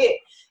so be it.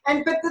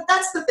 But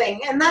that's the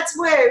thing. And that's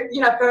where,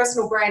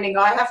 personal branding,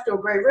 I have to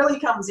agree, really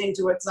comes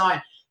into its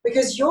own,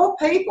 because your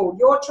people,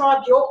 your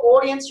tribe, your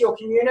audience, your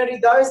community,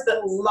 those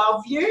that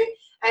love you,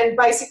 and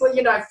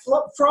basically,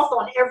 froth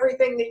on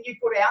everything that you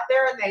put out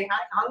there, and they're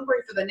hungry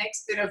for the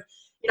next bit of,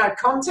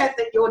 content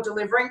that you're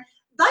delivering.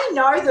 They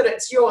know that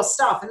it's your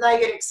stuff and they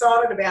get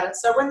excited about it.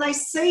 So when they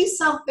see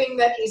something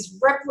that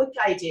is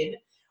replicated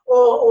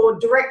or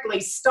directly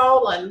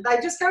stolen, they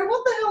just go,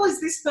 what the hell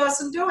is this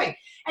person doing?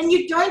 And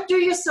you don't do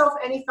yourself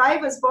any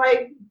favors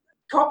by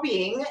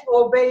copying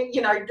or being,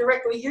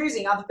 directly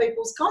using other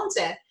people's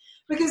content.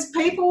 Because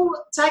people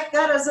take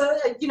that as a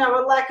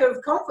lack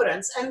of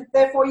confidence, and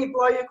therefore you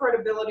blow your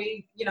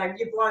credibility, you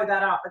blow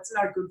that up. It's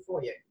no good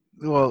for you.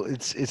 Well,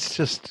 it's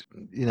just,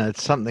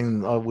 it's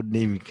something I wouldn't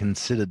even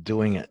consider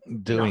doing,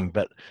 No.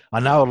 but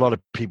I know a lot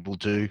of people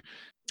do,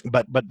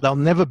 but they'll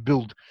never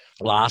build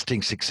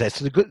lasting success.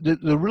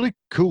 The really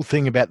cool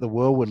thing about the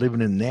world we're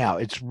living in now,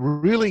 it's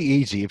really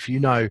easy if you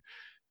know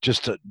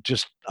just a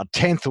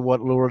tenth of what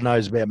Laura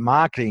knows about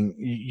marketing,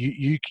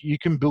 you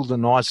can build a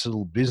nice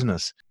little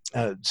business.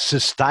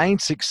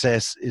 Sustained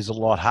success is a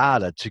lot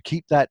harder. To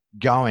keep that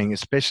going,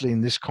 especially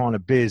in this kind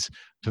of biz,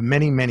 for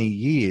many, many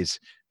years,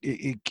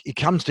 it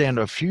comes down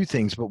to a few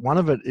things, but one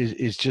of it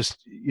is just,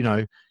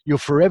 you're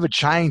forever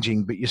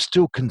changing, but you're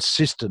still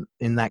consistent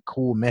in that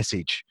core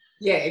message.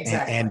 Yeah,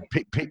 exactly. And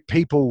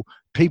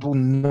people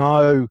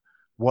know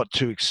what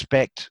to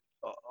expect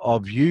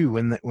of you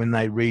when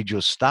they read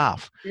your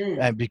stuff.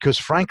 And because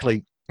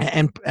frankly,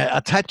 and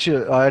I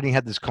only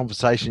had this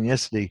conversation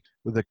yesterday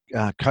with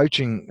a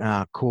coaching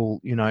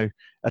call,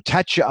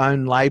 attach your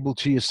own label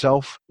to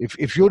yourself.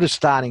 If you're just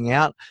starting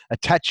out,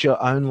 attach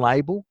your own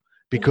label,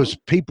 because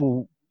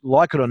people,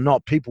 like it or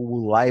not, people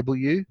will label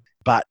you,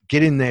 but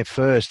get in there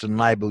first and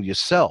label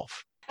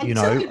yourself.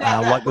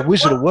 Like the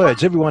Wizard of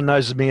Words. Everyone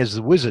knows me as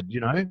the Wizard,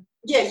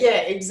 Yeah,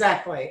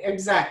 exactly.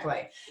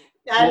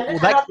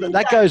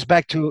 That goes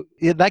back to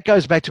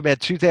about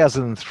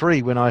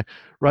 2003 when I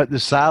wrote the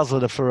sales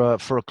letter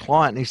for a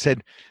client, and he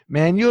said,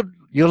 "Man,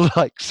 you're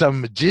like some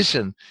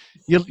magician.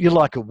 You're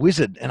like a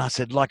wizard." And I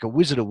said, "Like a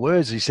Wizard of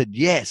Words?" He said,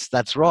 "Yes,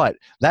 that's right.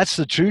 That's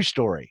the true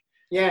story."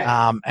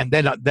 Yeah. And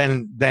then I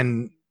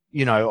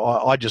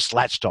just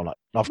latched on it.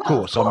 Of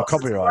course, I'm a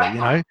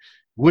copywriter.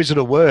 Wizard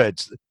of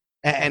Words,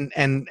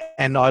 and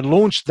I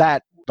launched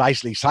that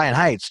basically saying,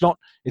 "Hey, it's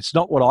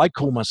not what I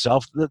call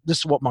myself. This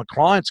is what my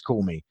clients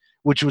call me."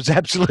 Which was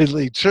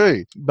absolutely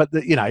true. But,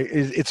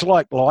 it's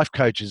like life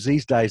coaches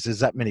these days. There's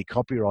that many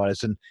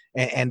copywriters, and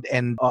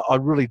And I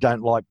really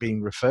don't like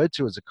being referred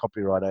to as a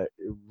copywriter,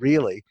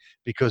 really,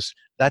 because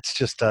that's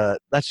just a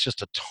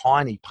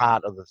tiny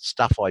part of the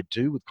stuff I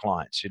do with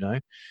clients.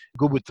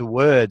 Good with the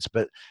words,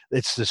 but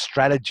it's the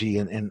strategy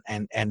and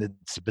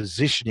it's the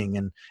positioning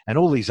and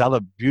all these other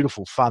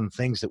beautiful fun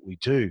things that we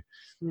do.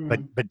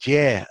 But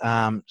yeah,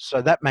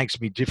 so that makes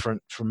me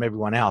different from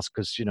everyone else,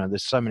 because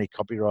there's so many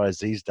copywriters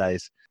these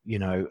days.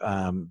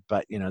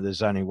 But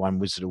there's only one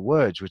Wizard of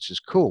Words, which is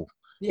cool.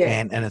 Yeah.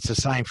 And it's the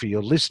same for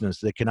your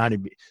listeners.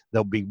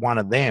 There'll be one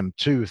of them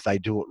too if they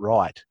do it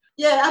right.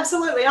 Yeah,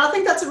 absolutely. I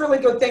think that's a really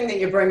good thing that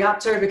you bring up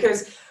too,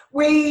 because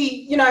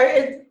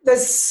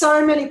there's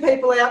so many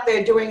people out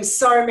there doing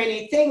so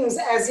many things,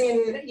 as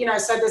in,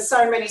 so there's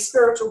so many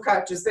spiritual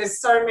coaches,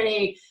 there's so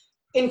many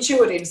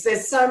intuitives,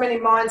 there's so many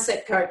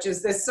mindset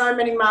coaches, there's so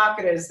many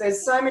marketers,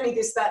 there's so many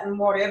this, that, and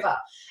whatever.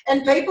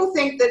 And people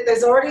think that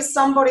there's already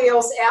somebody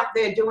else out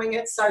there doing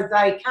it, so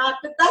they can't.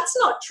 But that's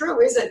not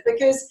true, is it?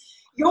 Because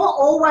you're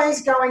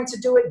always going to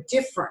do it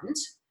different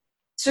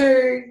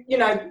to,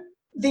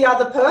 the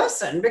other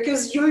person,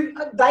 because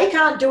they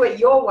can't do it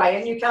your way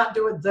and you can't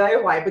do it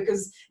their way,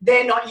 because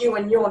they're not you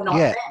and you're not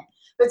them.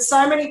 But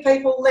so many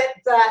people let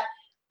that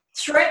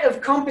threat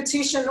of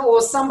competition,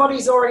 or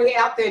somebody's already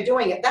out there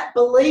doing it, that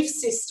belief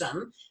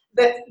system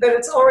that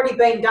it's already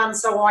been done,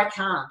 so I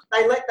can't.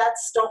 They let that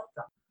stop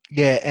them.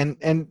 Yeah,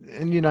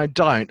 and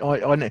don't.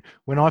 I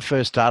when I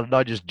first started,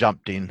 I just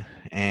jumped in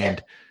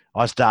and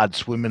I started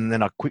swimming, and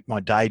then I quit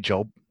my day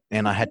job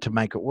and I had to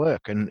make it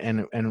work. And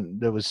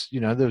there was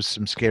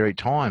some scary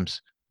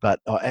times, but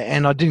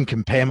I didn't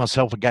compare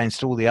myself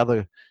against all the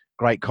other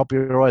great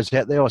copywriters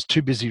out there. I was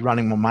too busy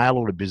running my mail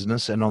order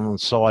business and on the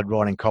side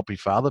writing copy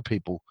for other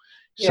people.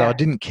 So I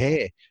didn't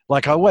care.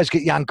 Like, I always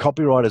get young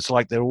copywriters,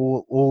 like they're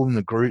all in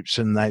the groups,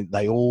 and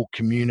they all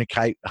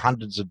communicate,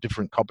 hundreds of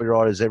different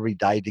copywriters every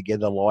day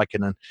together,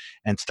 liking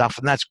and stuff.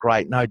 And that's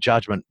great. No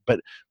judgment, but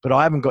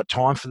I haven't got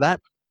time for that.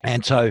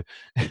 And so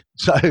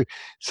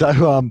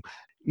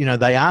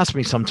they ask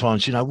me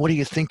sometimes, what do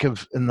you think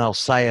of, and they'll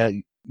say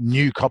a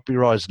new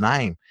copywriter's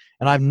name,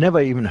 and I've never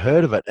even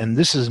heard of it. And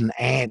this is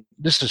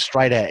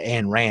straight out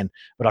Anne Rand,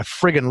 but I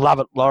friggin' love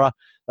it, Laura.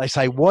 They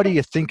say, what do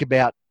you think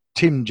about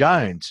Tim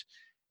Jones?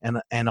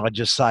 And I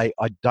just say,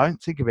 I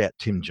don't think about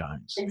Tim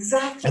Jones.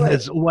 Exactly. And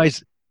there's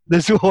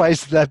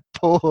always that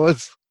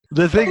pause.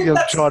 The thing of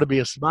trying to be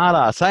a smart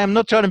ass. Hey, I'm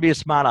not trying to be a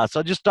smart ass.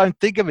 I just don't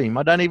think of him.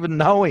 I don't even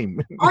know him.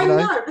 I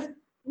know. But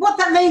what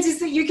that means is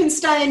that you can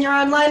stay in your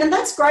own lane. And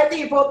that's great that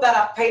you brought that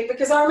up, Pete,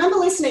 because I remember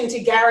listening to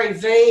Gary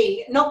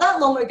Vee not that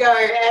long ago,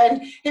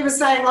 and he was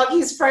saying, like,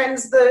 his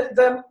friends,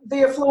 the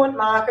affluent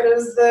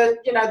marketers, the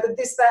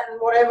this, that,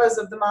 and whatever's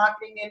of the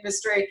marketing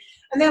industry.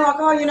 And they're like,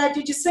 oh,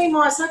 did you see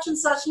my such and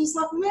such? And he's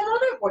like, man, I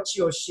don't watch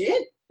your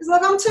shit. He's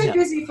like, I'm too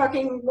busy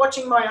fucking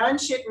watching my own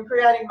shit and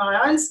creating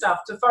my own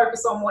stuff to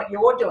focus on what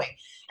you're doing.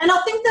 And I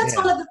think that's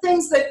one of the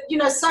things that,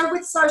 so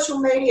with social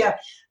media,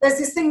 there's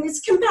this thing,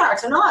 it's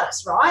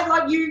comparisonitis, right?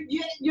 Like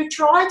you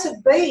try to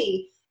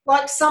be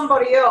like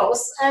somebody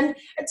else, and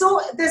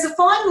there's a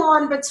fine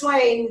line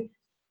between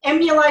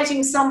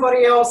emulating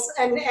somebody else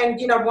and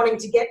wanting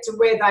to get to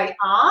where they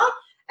are,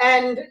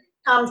 and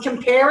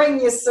comparing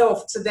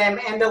yourself to them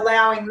and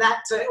allowing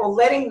that or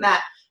letting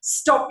that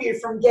stop you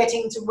from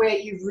getting to where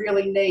you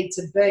really need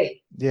to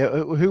be. Yeah,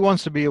 who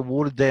wants to be a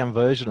watered down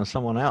version of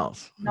someone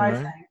else? No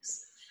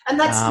thanks. And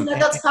that's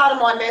that's part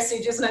of my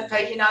message, isn't it,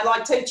 Pete?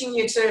 Like teaching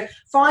you to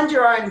find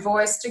your own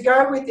voice, to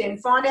go within,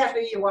 find out who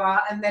you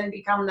are, and then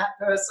become that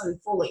person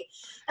fully.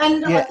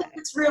 And I think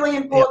it's really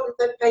important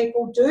that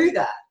people do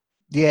that.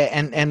 Yeah,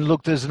 and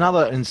look, there's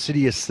another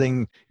insidious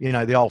thing,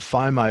 the old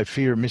FOMO,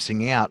 fear of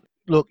missing out.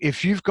 Look,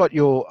 if you've got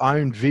your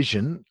own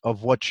vision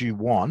of what you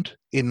want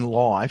in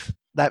life,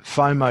 that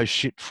FOMO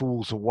shit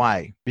falls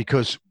away,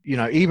 because,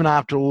 even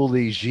after all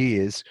these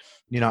years,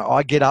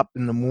 I get up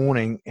in the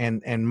morning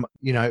and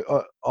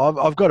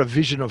I've got a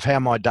vision of how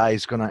my day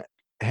is going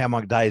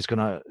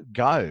to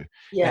go.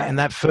 Yeah. And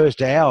that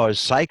first hour is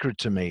sacred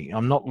to me.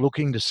 I'm not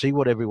looking to see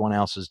what everyone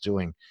else is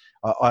doing.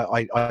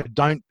 I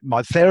don't,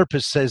 my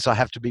therapist says I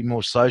have to be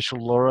more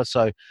social, Laura.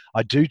 So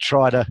I do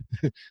try to,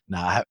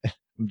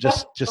 I'm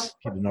just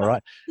kidding, all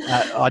right?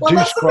 I do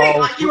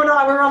scroll. Like you and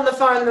I were on the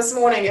phone this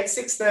morning at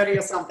 6:30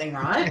 or something,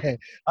 right?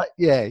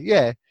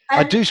 Yeah.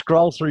 I do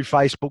scroll through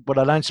Facebook, but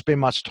I don't spend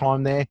much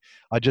time there.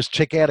 I just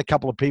check out a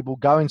couple of people,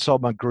 go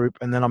inside my group,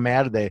 and then I'm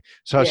out of there.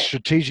 So it's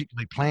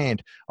strategically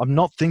planned. I'm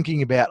not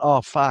thinking about,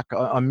 oh, fuck,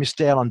 I missed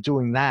out on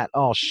doing that.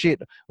 Oh,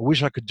 shit, I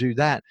wish I could do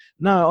that.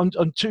 No,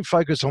 I'm too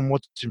focused on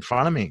what's in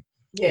front of me.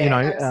 Yeah,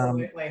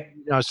 absolutely.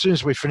 As soon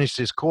as we finish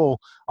this call,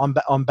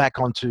 I'm back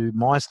onto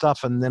my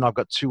stuff, and then I've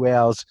got 2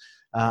 hours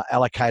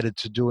allocated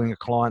to doing a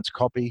client's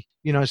copy.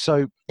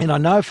 So, and I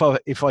know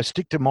if I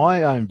stick to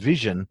my own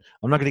vision,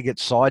 I'm not going to get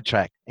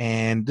sidetracked.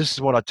 And this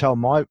is what I tell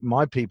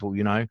my people,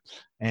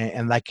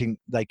 and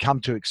they come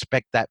to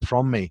expect that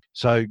from me.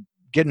 So,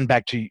 getting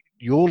back to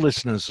your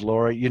listeners,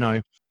 Laura,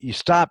 you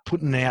start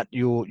putting out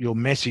your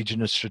message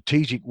in a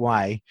strategic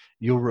way.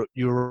 You'll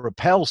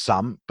repel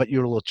some, but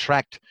you'll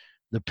attract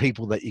the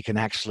people that you can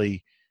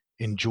actually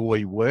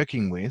enjoy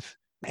working with,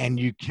 and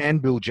you can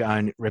build your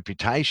own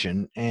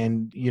reputation.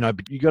 And, you know,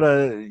 but you got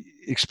to,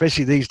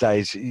 especially these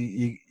days,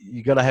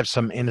 you got to have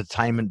some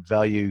entertainment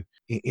value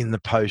in the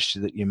posts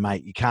that you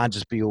make. You can't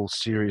just be all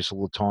serious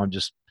all the time,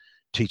 just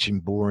teaching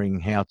boring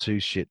how-to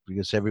shit,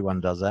 because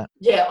everyone does that.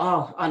 Yeah,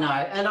 oh, I know.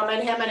 And I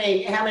mean, how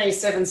many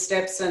 7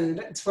 steps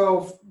and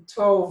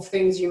 12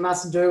 things you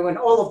must do and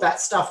all of that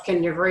stuff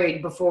can you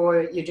read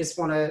before you just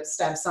want to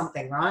stab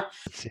something, right?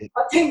 That's it.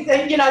 I think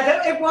that, you know,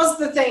 that it was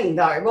the thing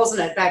though,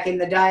 wasn't it, back in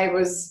the day,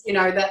 was, you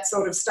know, that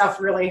sort of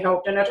stuff really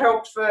helped, and it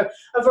helped for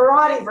a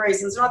variety of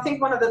reasons. And I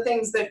think one of the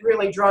things that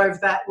really drove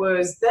that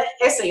was the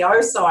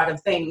SEO side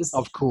of things.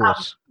 Of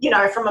course. You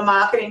know, from a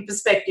marketing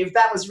perspective,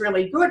 that was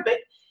really good, but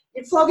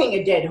you're flogging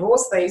a dead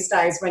horse these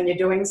days when you're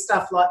doing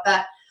stuff like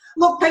that.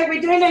 Look, Pete, we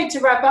do need to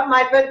wrap up,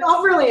 mate, but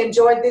I've really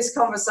enjoyed this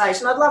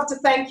conversation. I'd love to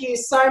thank you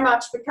so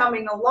much for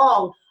coming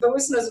along. The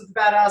listeners of the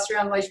Badassery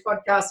Unleashed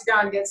podcast are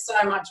going to get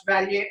so much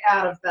value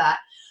out of that.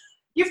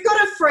 You've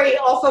got a free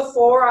offer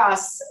for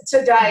us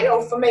today,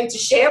 or for me to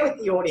share with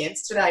the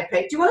audience today,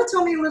 Pete. Do you want to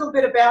tell me a little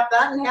bit about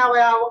that and how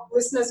our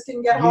listeners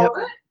can get hold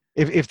of it?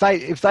 If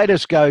they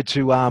just go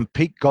to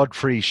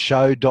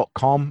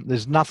petegodfreyshow.com,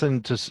 there's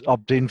nothing to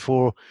opt in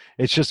for.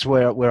 It's just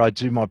where I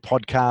do my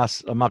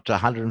podcast. I'm up to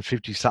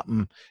 150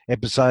 something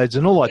episodes,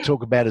 and all I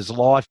talk about is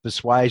life,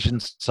 persuasion,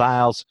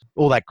 sales,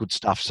 all that good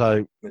stuff.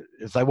 So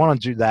if they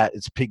want to do that,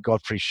 it's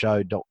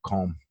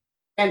petegodfreyshow.com.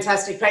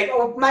 Fantastic, Pete.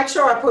 I'll make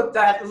sure I put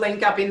that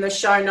link up in the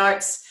show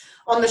notes,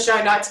 on the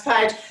show notes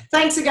page.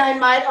 Thanks again,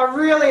 mate. I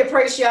really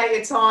appreciate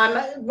your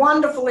time.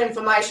 Wonderful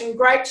information.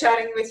 Great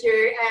chatting with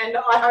you, and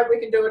I hope we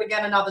can do it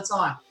again another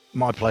time.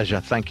 My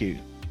pleasure. Thank you.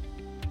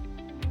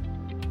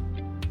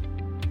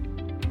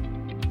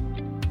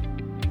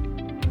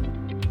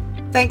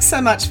 Thanks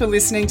so much for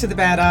listening to the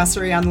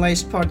Badassery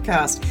Unleashed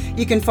podcast.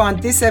 You can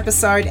find this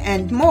episode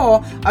and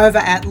more over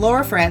at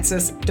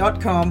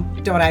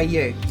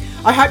laurafrancis.com.au.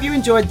 I hope you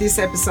enjoyed this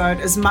episode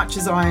as much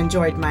as I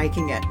enjoyed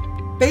making it.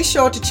 Be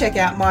sure to check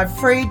out my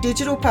free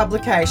digital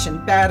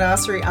publication,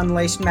 Badassery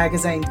Unleashed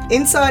magazine.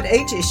 Inside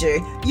each issue,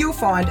 you'll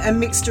find a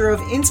mixture of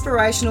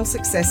inspirational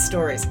success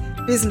stories,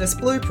 business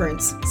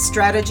blueprints,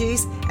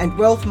 strategies, and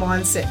wealth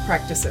mindset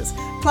practices,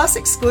 plus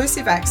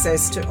exclusive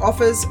access to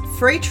offers,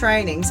 free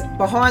trainings,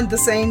 behind the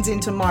scenes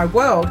into my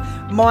world,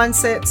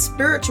 mindset,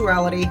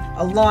 spirituality,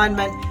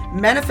 alignment,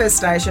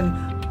 manifestation,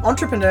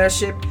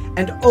 entrepreneurship,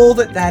 and all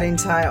that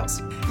entails.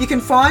 You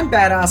can find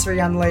Badassery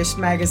Unleashed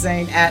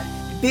magazine at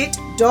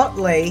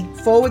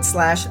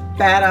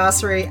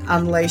bit.ly/Badassery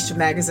Unleashed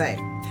magazine.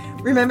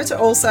 Remember to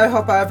also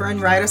hop over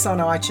and rate us on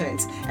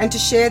iTunes, and to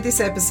share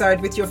this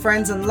episode with your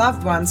friends and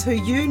loved ones who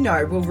you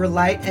know will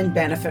relate and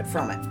benefit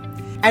from it.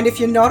 And if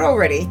you're not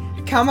already,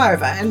 come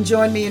over and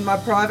join me in my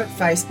private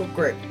Facebook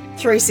group,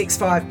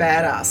 365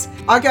 Badass.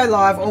 I go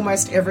live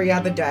almost every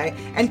other day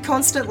and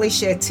constantly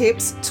share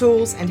tips,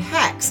 tools, and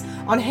hacks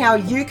on how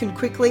you can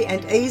quickly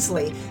and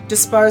easily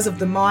dispose of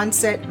the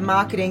mindset,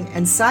 marketing,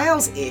 and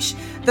sales-ish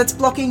that's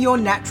blocking your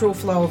natural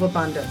flow of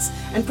abundance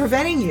and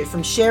preventing you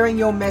from sharing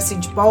your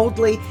message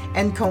boldly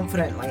and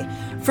confidently,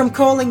 from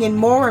calling in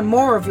more and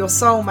more of your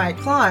soulmate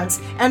clients,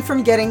 and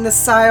from getting the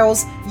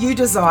sales you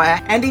desire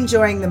and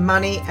enjoying the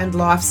money and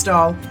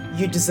lifestyle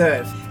you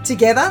deserve.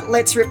 Together,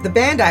 let's rip the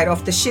Band-Aid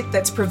off the shit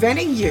that's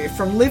preventing you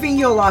from living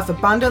your life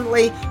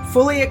abundantly,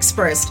 fully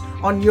expressed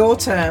on your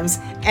terms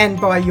and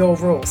by your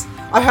rules.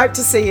 I hope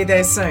to see you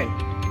there soon.